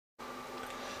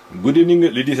Good evening,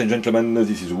 ladies and gentlemen,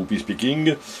 this is Whoopi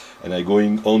speaking, and I'm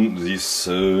going on this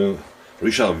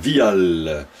Richard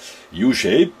Vialle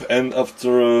U-shape, and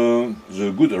after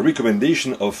the good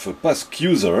recommendation of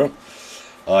Pascuser,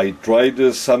 I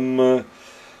tried some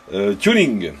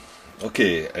tuning.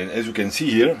 Okay, and as you can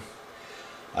see here,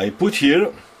 I put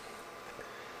here,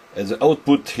 as the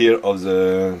output here of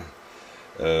the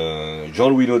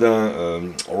Jean Louis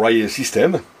Naudin Vialle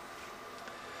system,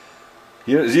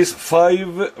 here this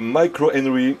 5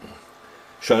 microhenry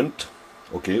shunt,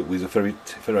 okay, with a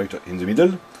ferrite in the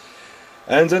middle,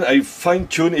 and then I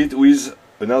fine-tune it with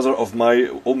another of my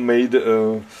homemade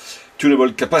tunable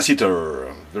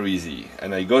capacitor, very easy,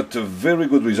 and I got a very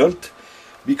good result,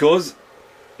 because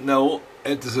now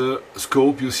at the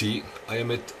scope you see I am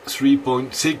at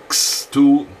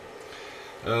 3.62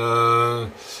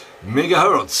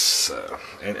 megahertz,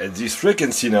 and at this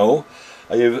frequency now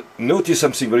I have noticed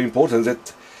something very important,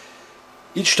 that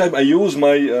each time I use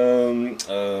my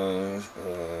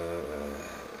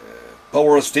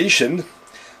power station,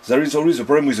 there is always a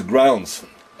problem with the grounds,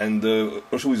 and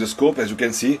also with the scope. As you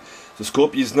can see, the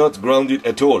scope is not grounded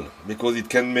at all, because it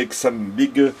can make some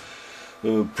big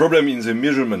problem in the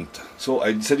measurement. So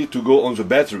I decided to go on the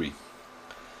battery.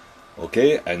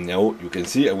 Okay, and now you can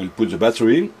see I will put the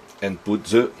battery and put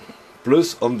the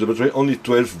plus on the battery, only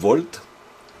 12 volt.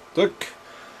 Tuck.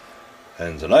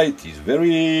 And the light is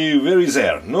very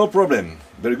there, no problem,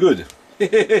 very good.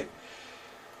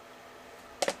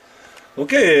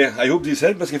 Okay, I hope this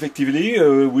helps, because effectively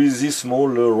with this small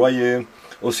Vialle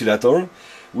oscillator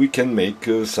we can make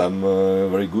some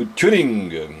very good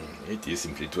tuning. It is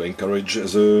simply to encourage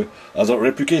the other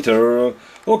replicator.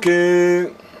 Okay,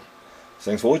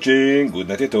 thanks for watching, good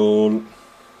night at all.